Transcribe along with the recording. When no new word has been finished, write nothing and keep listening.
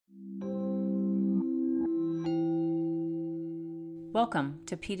Welcome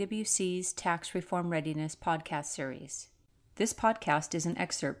to PwC's Tax Reform Readiness podcast series. This podcast is an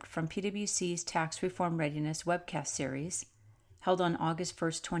excerpt from PwC's Tax Reform Readiness webcast series, held on August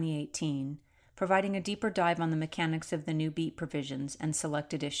 1st, 2018, providing a deeper dive on the mechanics of the new BEAT provisions and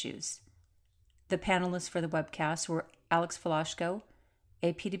selected issues. The panelists for the webcast were Alex Falashko,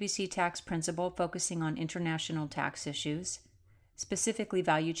 a PwC tax principal focusing on international tax issues, specifically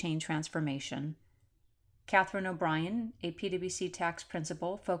value chain transformation, Catherine O'Brien, a PwC tax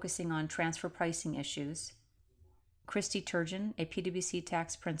principal focusing on transfer pricing issues, Christy Turgeon, a PwC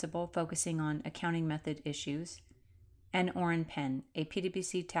tax principal focusing on accounting method issues, and Oren Penn, a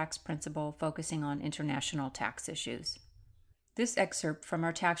PwC tax principal focusing on international tax issues. This excerpt from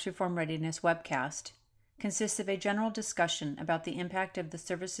our Tax Reform Readiness webcast consists of a general discussion about the impact of the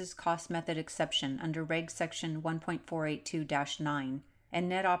services cost method exception under Reg Section 1.482-9 and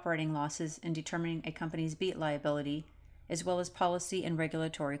net operating losses in determining a company's BEAT liability, as well as policy and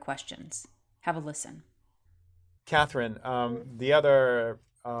regulatory questions. Have a listen. Catherine, the other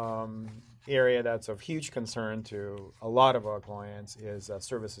area that's of huge concern to a lot of our clients is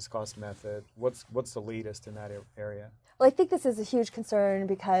services cost method. What's the latest in that area? Well, I think this is a huge concern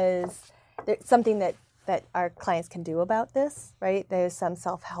because there's something that our clients can do about this, right? There's some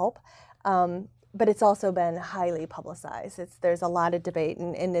self-help. But it's also been highly publicized. There's a lot of debate,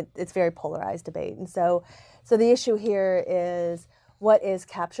 and it's very polarized debate. And so the issue here is what is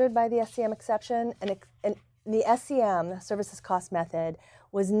captured by the SCM exception, and the SCM, the services cost method,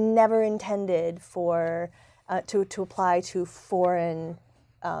 was never intended to apply to foreign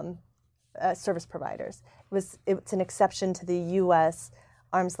service providers. It's an exception to the U.S.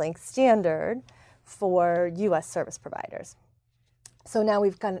 arm's length standard for U.S. service providers. So now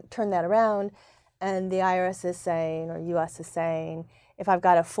we've kind of turned that around. And the IRS is saying, or U.S. is saying, if I've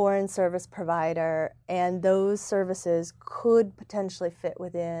got a foreign service provider and those services could potentially fit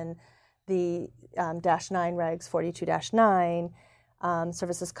within the -9 regs, 42-9,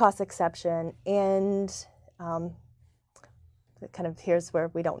 services cost exception, and kind of here's where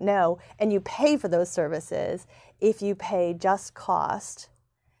we don't know, and you pay for those services, if you pay just cost,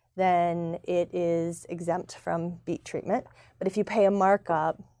 then it is exempt from BEAT treatment. But if you pay a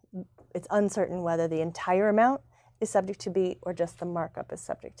markup, it's uncertain whether the entire amount is subject to BEAT or just the markup is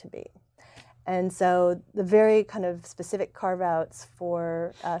subject to BEAT. And so the very kind of specific carve-outs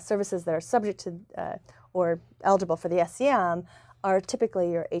for services that are subject to or eligible for the SCM are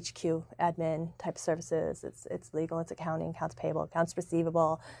typically your HQ admin type services. It's legal, it's accounting, accounts payable, accounts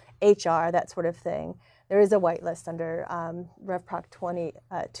receivable, HR, that sort of thing. There is a whitelist under Rev Proc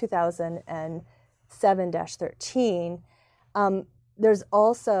 2007-13. There's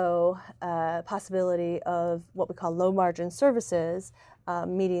also a possibility of what we call low margin services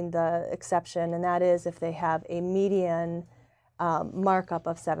meeting the exception, and that is if they have a median markup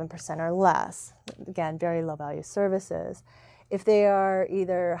of 7% or less. Again, very low value services. If they are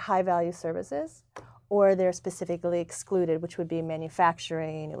either high value services or they're specifically excluded, which would be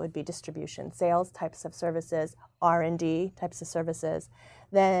manufacturing, it would be distribution, sales types of services, R&D types of services,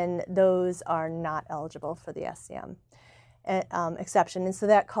 then those are not eligible for the SCM. Exception. And so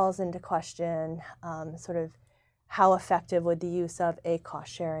that calls into question sort of how effective would the use of a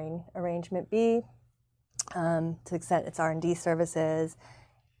cost-sharing arrangement be. To the extent it's R&D services,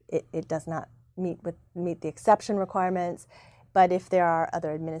 it does not meet the exception requirements. But if there are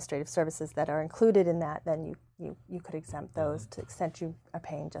other administrative services that are included in that, then you could exempt those to the extent you are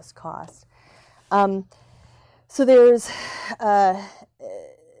paying just cost. So there's, I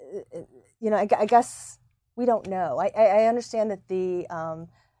guess. We don't know. I understand that the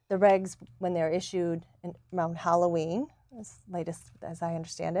regs, when they're issued around Halloween, as latest as I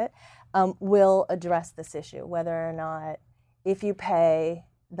understand it, will address this issue, whether or not if you pay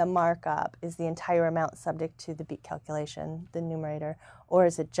the markup, is the entire amount subject to the BEAT calculation, the numerator, or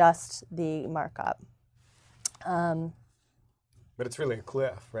is it just the markup? But it's really a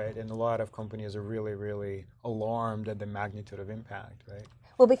cliff, right? And a lot of companies are really, really alarmed at the magnitude of impact, right?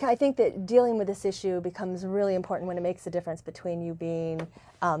 Well, because I think that dealing with this issue becomes really important when it makes a difference between you being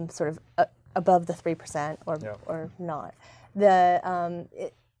sort of above the 3% or not.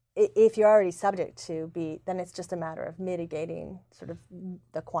 If you're already subject to BEAT, then it's just a matter of mitigating sort of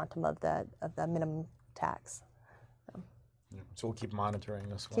the quantum of the minimum tax. So we'll keep monitoring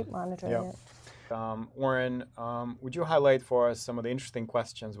this one. Keep monitoring it. Oren, would you highlight for us some of the interesting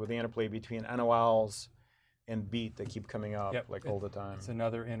questions with the interplay between NOLs and BEAT that keep coming up all the time? It's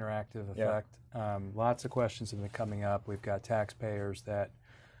another interactive effect. Lots of questions have been coming up. We've got taxpayers that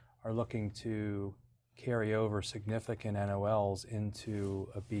are looking to carry over significant NOLs into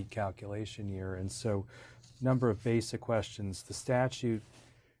a BEAT calculation year. And so, number of basic questions. The statute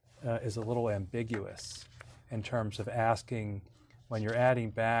is a little ambiguous in terms of asking, when you're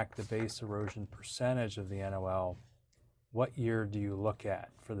adding back the base erosion percentage of the NOL, what year do you look at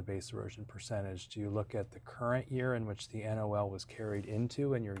for the base erosion percentage? Do you look at the current year in which the NOL was carried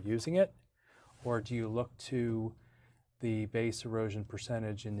into and you're using it? Or do you look to the base erosion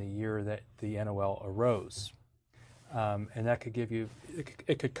percentage in the year that the NOL arose? And that could give you,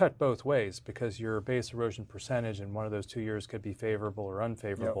 it could cut both ways, because your base erosion percentage in one of those 2 years could be favorable or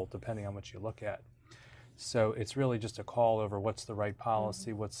unfavorable, depending on what you look at. So it's really just a call over what's the right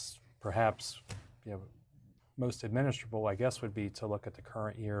policy, what's perhaps most administrable, I guess, would be to look at the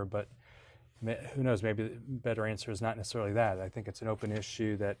current year, but who knows, maybe the better answer is not necessarily that. I think it's an open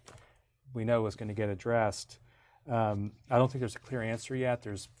issue that we know is going to get addressed. I don't think there's a clear answer yet.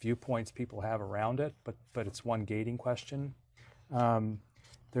 There's viewpoints people have around it, but it's one gating question.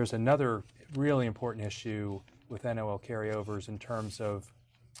 There's another really important issue with NOL carryovers in terms of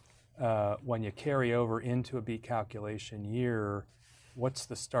when you carry over into a BEAT calculation year, what's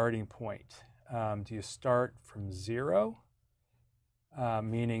the starting point? Do you start from zero,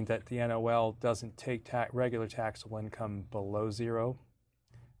 meaning that the NOL doesn't take regular taxable income below zero?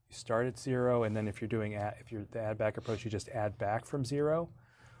 You start at zero, and then if you're doing the add back approach, you just add back from zero?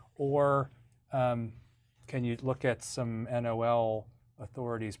 Or can you look at some NOL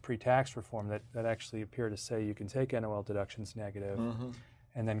authorities pre-tax reform that actually appear to say you can take NOL deductions negative?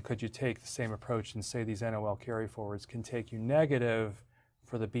 And then could you take the same approach and say these NOL carryforwards can take you negative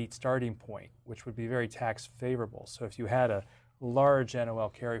for the BEAT starting point, which would be very tax favorable? So if you had a large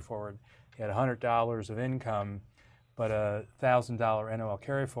NOL carryforward, you had $100 of income, but a $1,000 NOL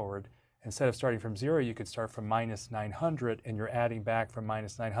carryforward, instead of starting from zero, you could start from minus 900, and you're adding back from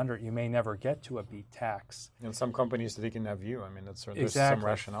minus 900. You may never get to a BEAT tax. And some companies that they can have view. I mean, there's Exactly. some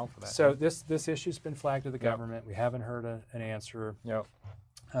rationale for that. So this issue's been flagged to the government. We haven't heard an answer.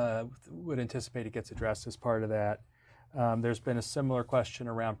 Would anticipate it gets addressed as part of that. There's been a similar question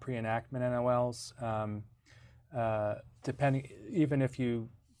around pre-enactment NOLs. Depending, even if you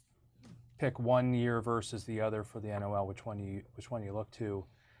pick 1 year versus the other for the NOL, which one you look to,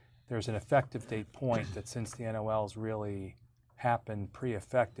 there's an effective date point that, since the NOLs really happen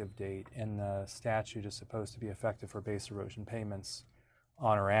pre-effective date, and the statute is supposed to be effective for base erosion payments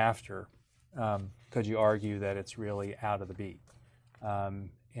on or after, could you argue that it's really out of the BEAT?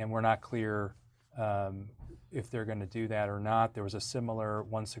 And we're not clear if they're going to do that or not. There was a similar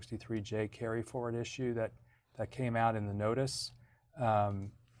 163J carry forward issue that came out in the notice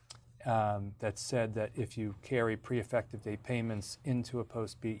that said that if you carry pre-effective date payments into a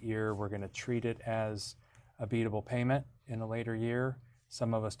post-BEAT year, we're going to treat it as a beatable payment in a later year.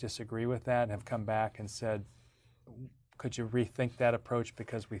 Some of us disagree with that and have come back and said, could you rethink that approach,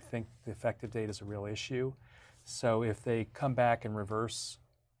 because we think the effective date is a real issue. So if they come back and reverse,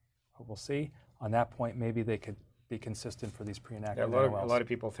 we'll see. On that point, maybe they could be consistent for these pre-enactment NOLs. A lot of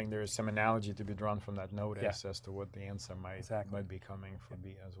people think there is some analogy to be drawn from that notice as to what the answer might be coming from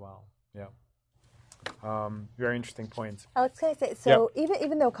BEAT as well. Very interesting point. Alex, can I say, so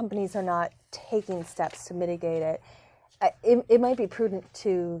even though companies are not taking steps to mitigate it, it might be prudent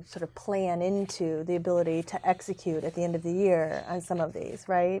to sort of plan into the ability to execute at the end of the year on some of these,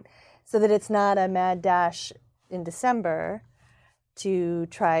 right? So that it's not a mad dash in December to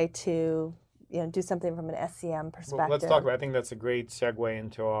try to do something from an SCM perspective. Well, let's talk about, I think that's a great segue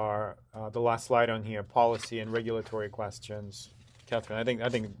into our the last slide on here, policy and regulatory questions. Catherine, I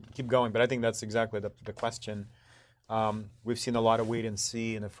think keep going, but I think that's exactly the question. We've seen a lot of wait and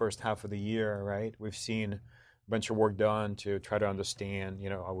see in the first half of the year, right? We've seen a bunch of work done to try to understand,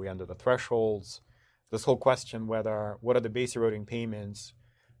 are we under the thresholds? This whole question, what are the base eroding payments?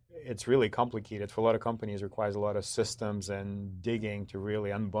 It's really complicated. For a lot of companies, it requires a lot of systems and digging to really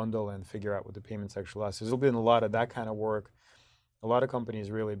unbundle and figure out what the payments actually are. So there's been a lot of that kind of work. A lot of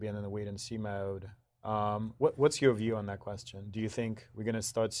companies really been in the wait and see mode. What's your view on that question? Do you think we're going to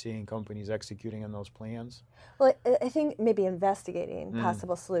start seeing companies executing on those plans? Well, I think maybe investigating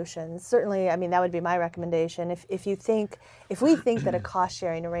possible solutions. Certainly, I mean, that would be my recommendation. If we think that a cost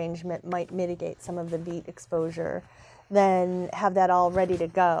sharing arrangement might mitigate some of the BEAT exposure, then have that all ready to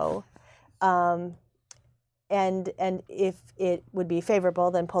go. And if it would be favorable,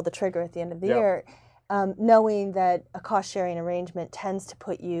 then pull the trigger at the end of the year. Knowing that a cost-sharing arrangement tends to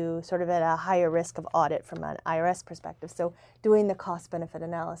put you sort of at a higher risk of audit from an IRS perspective. So doing the cost-benefit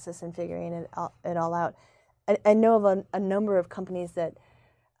analysis and figuring it all out. I know of a number of companies that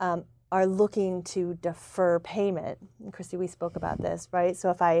are looking to defer payment. And Christy, we spoke about this, right? So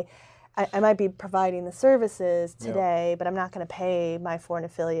if I I might be providing the services today, but I'm not going to pay my foreign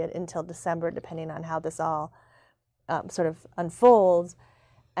affiliate until December, depending on how this all sort of unfolds.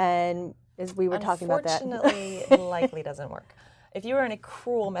 And as we were talking about that, unfortunately, it likely doesn't work. If you are an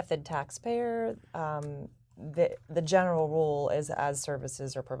accrual method taxpayer, the general rule is as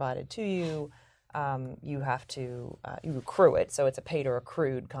services are provided to you, you have to you accrue it. So it's a paid or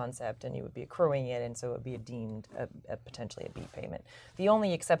accrued concept, and you would be accruing it, and so it would be deemed potentially a B payment. The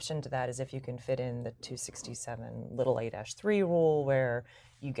only exception to that is if you can fit in the 267 little a-3 rule, where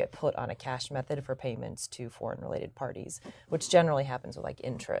you get put on a cash method for payments to foreign-related parties, which generally happens with like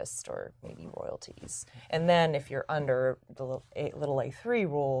interest or maybe royalties. And then if you're under the little a-3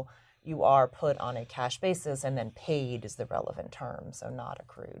 rule, you are put on a cash basis, and then paid is the relevant term, so not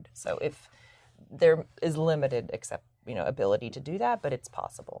accrued. So if there is limited ability to do that, but it's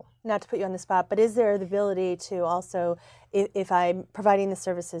possible. Not to put you on the spot, but is there the ability to also, if I'm providing the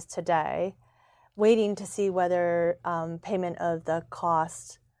services today, waiting to see whether payment of the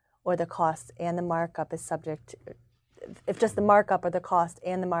cost or the cost and the markup is subject, if just the markup or the cost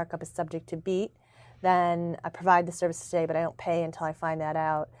and the markup is subject to BEAT, then I provide the service today, but I don't pay until I find that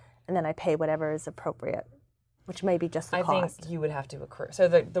out, and then I pay whatever is appropriate, which may be just the cost. I think you would have to accrue. So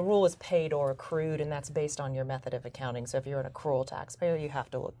the rule is paid or accrued, and that's based on your method of accounting. So if you're an accrual taxpayer, you have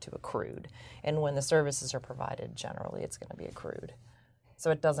to look to accrued. And when the services are provided, generally it's going to be accrued. So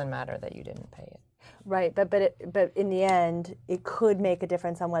it doesn't matter that you didn't pay it. Right, but in the end, it could make a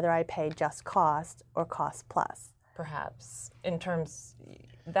difference on whether I pay just cost or cost plus. Perhaps. In terms,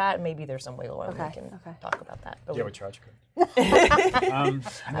 that maybe there's some wiggle room. Okay, We can okay. talk about that. Do you have a charge code? I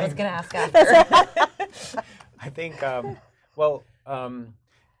was going to ask after. I think,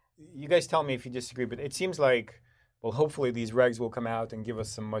 you guys tell me if you disagree, but it seems like, well, hopefully these regs will come out and give us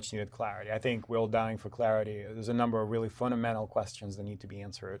some much needed clarity. I think we're all dying for clarity. There's a number of really fundamental questions that need to be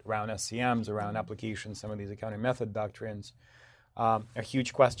answered around SCMs, around applications, some of these accounting method doctrines. A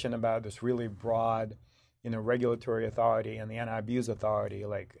huge question about this really broad, regulatory authority and the anti-abuse authority,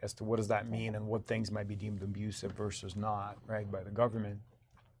 like as to what does that mean and what things might be deemed abusive versus not, right, by the government.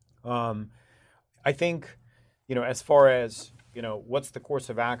 I think, as far as, what's the course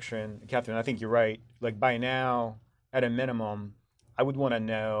of action, Catherine, I think you're right. Like by now, at a minimum, I would want to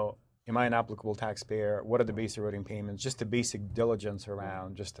know, am I an applicable taxpayer? What are the base eroding payments? Just the basic diligence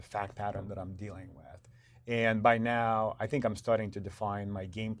around just the fact pattern that I'm dealing with. And by now, I think I'm starting to define my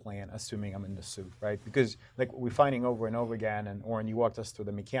game plan, assuming I'm in the suit, right? Because like we're finding over and over again, and Oren, you walked us through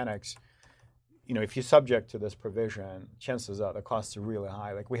the mechanics, if you're subject to this provision, chances are the costs are really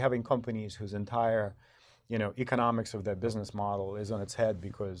high. Like we're having companies whose entire, economics of their business model is on its head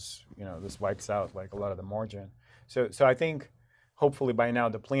because, this wipes out like a lot of the margin. So I think hopefully by now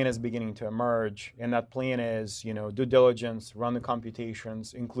the plan is beginning to emerge, and that plan is, due diligence, run the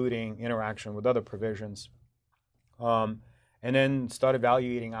computations, including interaction with other provisions, and then start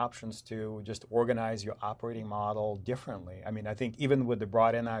evaluating options to just organize your operating model differently. I mean, I think even with the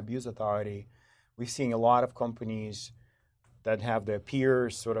broad anti-abuse authority, we're seeing a lot of companies that have their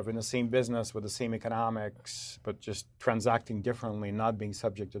peers sort of in the same business with the same economics, but just transacting differently, not being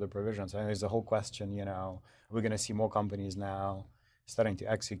subject to the provisions. I think there's a whole question, we're going to see more companies now starting to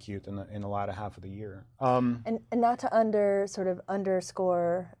execute in the latter half of the year. And not to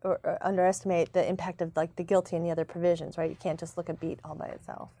underscore or underestimate the impact of like the GILTI and the other provisions, right? You can't just look at BEAT all by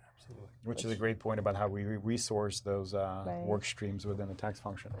itself. Absolutely. Which is a great point about how we resource those Right. work streams within the tax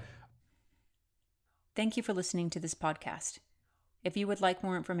function. Thank you for listening to this podcast. If you would like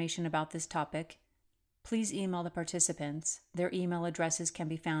more information about this topic, please email the participants. Their email addresses can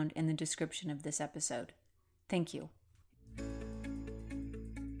be found in the description of this episode. Thank you.